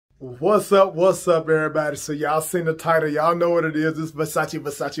What's up, everybody? So y'all seen the title, y'all know what it is. It's Versace,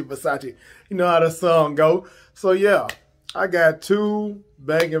 Versace, Versace. You know how the song go. So yeah, I got two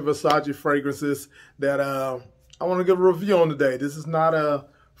banging Versace fragrances that I want to give a review on today. This is not a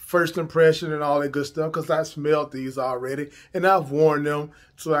first impression and all that good stuff because I smelled these already and I've worn them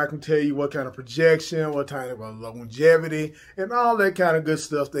so I can tell you what kind of projection, what kind of longevity, and all that kind of good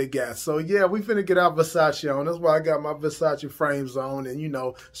stuff they got. So yeah, we finna get our Versace on. That's why I got my Versace frames on and, you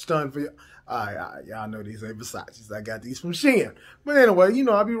know, stunned for you. Y'all know these ain't Versace's. I got these from Shein. But anyway, you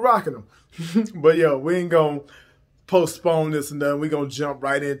know, I be rocking them. But yo, we ain't gonna postpone this and then we're gonna jump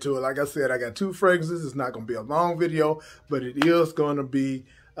right into it. Like I said, I got two fragrances. It's not gonna be a long video, but it is gonna be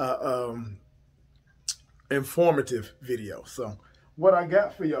informative video. So what I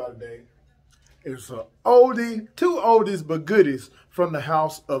got for y'all today is a oldie, two oldies but goodies from the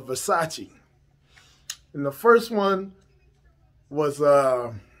house of Versace. And the first one was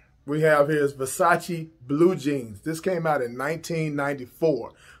we have here is Versace Blue Jeans. This came out in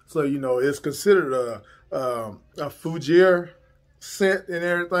 1994. So you know it's considered a fougere scent and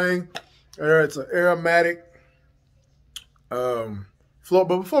everything. It's an aromatic floor.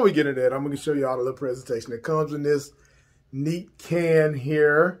 But before we get into that, I'm going to show you all a little presentation. It comes in this neat can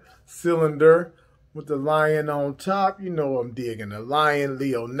here, cylinder with the lion on top. You know I'm digging the lion,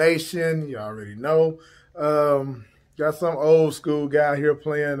 Leo Nation. You already know. Got some old school guy here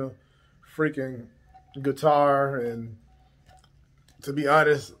playing a freaking guitar. And to be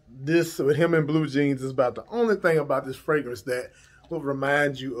honest, this with him in blue jeans is about the only thing about this fragrance that will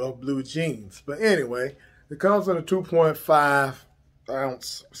remind you of blue jeans. But anyway, it comes in a 2.5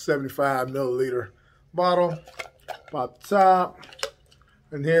 ounce, 75 milliliter bottle. Pop the top,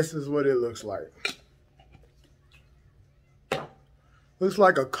 and this is what it looks like. Looks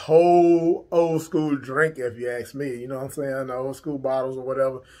like a cold, old school drink, if you ask me. You know what I'm saying? The old school bottles or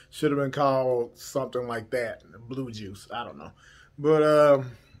whatever should have been called something like that. Blue juice, I don't know. But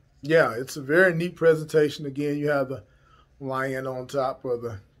yeah, it's a very neat presentation. Again, you have the lion on top of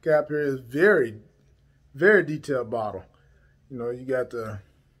the cap here. It's very, very detailed bottle. You know, you got the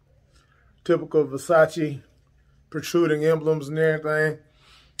typical Versace protruding emblems and everything.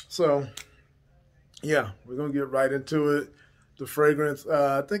 So, yeah, we're going to get right into it. The fragrance,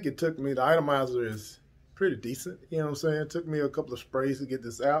 I think it took me, the atomizer is pretty decent. You know what I'm saying? It took me a couple of sprays to get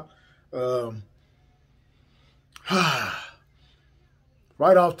this out.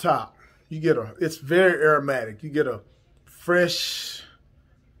 Right off top, you get it's very aromatic. You get a fresh,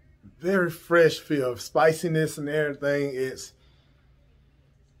 very fresh feel of spiciness and everything. It's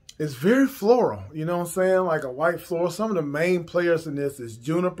very floral, you know what I'm saying? Like a white floral. Some of the main players in this is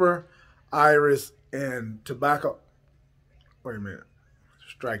juniper, iris, and tobacco. Wait a minute.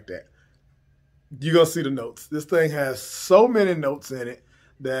 Strike that. You're going to see the notes. This thing has so many notes in it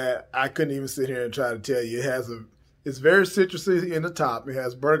that I couldn't even sit here and try to tell you. It's very citrusy in the top. It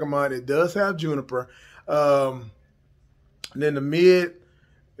has bergamot. It does have juniper. And then the mid,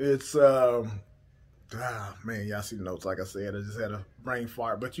 it's man, y'all see the notes. Like I said, I just had a brain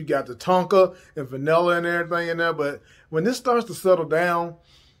fart. But you got the tonka and vanilla and everything in there. But when this starts to settle down,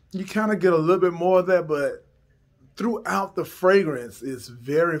 you kind of get a little bit more of that. But throughout the fragrance, it's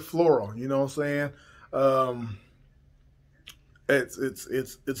very floral. You know what I'm saying?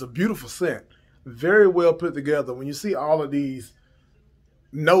 It's a beautiful scent. Very well put together. When you see all of these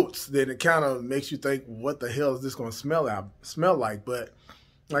notes, then it kind of makes you think, what the hell is this going to smell like? But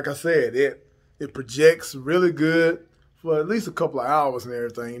like I said, it projects really good for at least a couple of hours and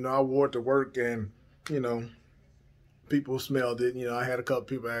everything. You know, I wore it to work and, you know, people smelled it. You know, I had a couple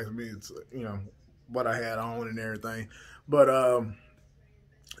people ask me, you know, what I had on and everything. But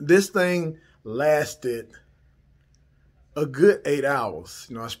this thing lasted a good 8 hours.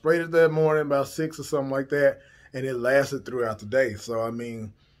 You know, I sprayed it that morning about 6 or something like that, and it lasted throughout the day. So, I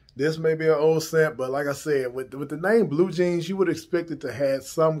mean, this may be an old scent, but like I said, with the name Blue Jeans, you would expect it to have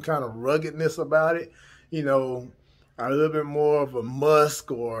some kind of ruggedness about it. You know, a little bit more of a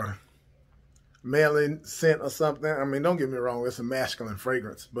musk or manly scent or something. I mean, don't get me wrong, it's a masculine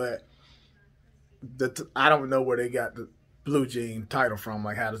fragrance, but I don't know where they got the Blue Jean title from.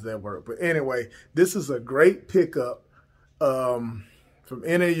 Like, how does that work? But anyway, this is a great pickup from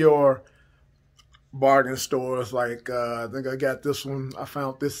any of your bargain stores. Like I think I got this one. I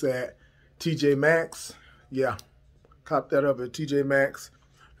found this at TJ Maxx. Yeah, copped that up at TJ Maxx.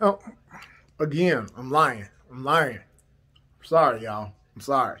 Oh, again, I'm lying. Sorry, y'all. I'm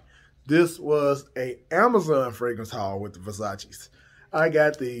sorry. This was a Amazon fragrance haul with the Versace's. I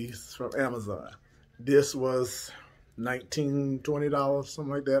got these from Amazon. This was $19, $20,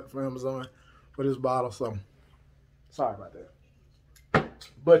 something like that for Amazon for this bottle. So sorry about that.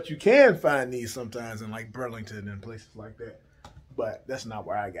 But you can find these sometimes in like Burlington and places like that. But that's not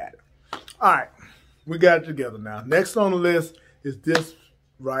where I got it. All right, we got it together now. Next on the list is this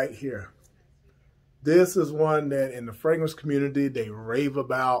right here. This is one that in the fragrance community, they rave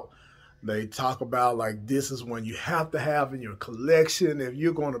about. They talk about like this is one you have to have in your collection. If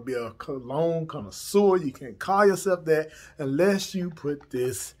you're going to be a cologne connoisseur, you can't call yourself that unless you put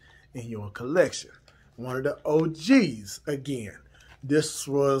this in your collection. One of the OGs again. This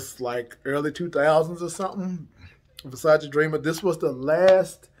was like early 2000s or something. Versace Dreamer. This was the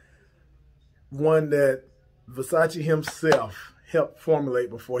last one that Versace himself helped formulate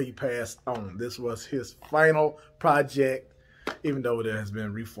before he passed on. This was his final project, even though there has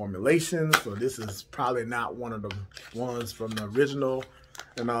been reformulations. So this is probably not one of the ones from the original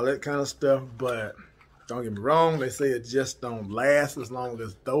and all that kind of stuff. But don't get me wrong, they say it just don't last as long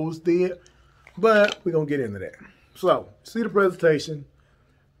as those did. But we're going to get into that. So, see the presentation.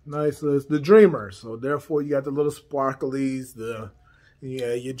 Nice. It's the Dreamer. So therefore you got the little sparklies,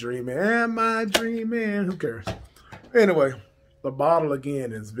 yeah, you're dreaming. Am I dreaming? Who cares? Anyway, the bottle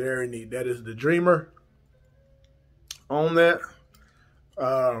again is very neat. That is the Dreamer. On that,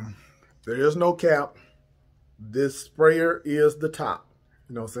 there is no cap. This sprayer is the top.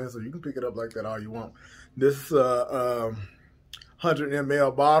 You know what I'm saying? So you can pick it up like that all you want. This is a 100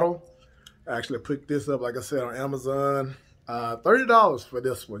 ml bottle. I actually picked this up, like I said, on Amazon. $30 for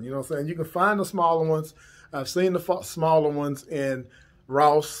this one. You know what I'm saying? You can find the smaller ones. I've seen the smaller ones in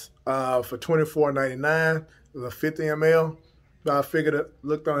Ross for $24.99. The 50 ml. I figured it,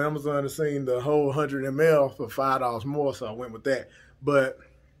 looked on Amazon and seen the whole 100 ml for $5 more, so I went with that. But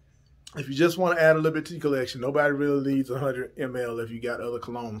if you just want to add a little bit to your collection, nobody really needs 100 ml if you got other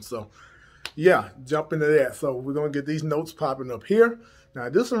colognes. So yeah, jump into that. So we're gonna get these notes popping up here. Now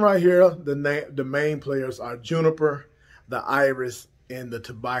this one right here, the main players are Juniper, the Iris, and the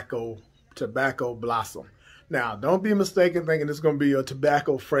Tobacco Blossom. Now, don't be mistaken thinking it's going to be a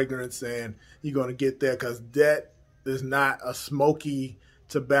tobacco fragrance and you're going to get that, because that is not a smoky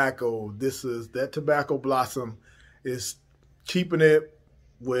tobacco. That Tobacco Blossom is keeping it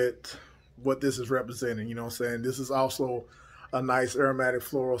with what this is representing. You know what I'm saying? This is also a nice aromatic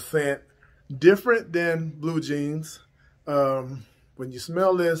floral scent. Different than Blue Jeans. When you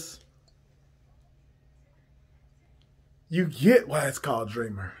smell this, you get why it's called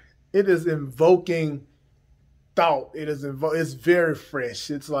Dreamer. It is invoking thought. It's very fresh.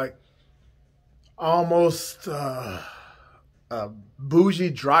 It's like almost a bougie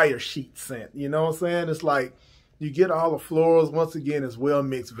dryer sheet scent. You know what I'm saying? It's like you get all the florals. Once again, it's well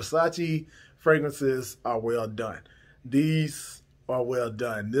mixed. Versace fragrances are well done. These are well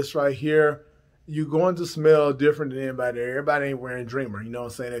done. This right here, you're going to smell different than anybody. Everybody ain't wearing Dreamer. You know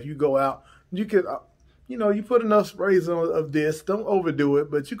what I'm saying? If you go out, you could, you know, you put enough sprays on of this. Don't overdo it,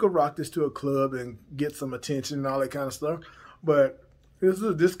 but you could rock this to a club and get some attention and all that kind of stuff. But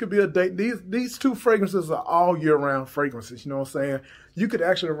this could be a date. These two fragrances are all year-round fragrances. You know what I'm saying? You could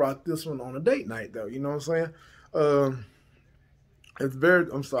actually rock this one on a date night, though. You know what I'm saying? It's very.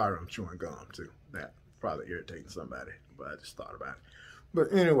 I'm sorry, I'm chewing gum too. That probably irritating somebody, but I just thought about it.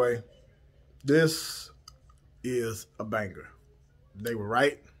 But anyway, this is a banger. They were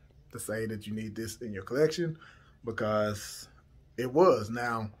right to say that you need this in your collection, because it was.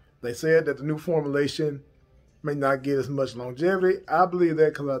 Now, they said that the new formulation may not get as much longevity. I believe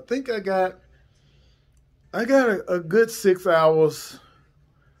that because I think I got a good 6 hours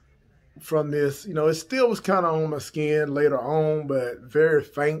from this. You know, it still was kind of on my skin later on, but very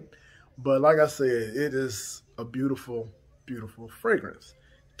faint. But like I said, it is a beautiful, beautiful fragrance.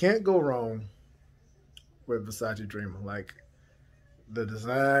 Can't go wrong with Versace Dreamer. Like, the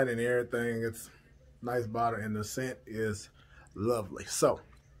design and everything, it's nice bottle, and the scent is lovely. So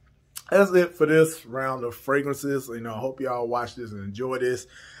that's it for this round of fragrances. You know, I hope y'all watch this and enjoy this.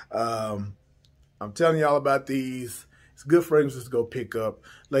 I'm telling y'all about these. It's good fragrances to go pick up.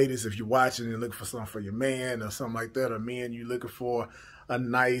 Ladies, if you're watching and looking for something for your man or something like that, or men, you're looking for a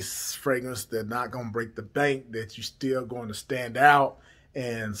nice fragrance that's not going to break the bank, that you still going to stand out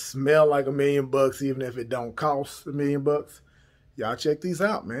and smell like $1 million, even if it don't cost $1 million. Y'all check these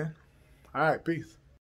out, man. All right, peace.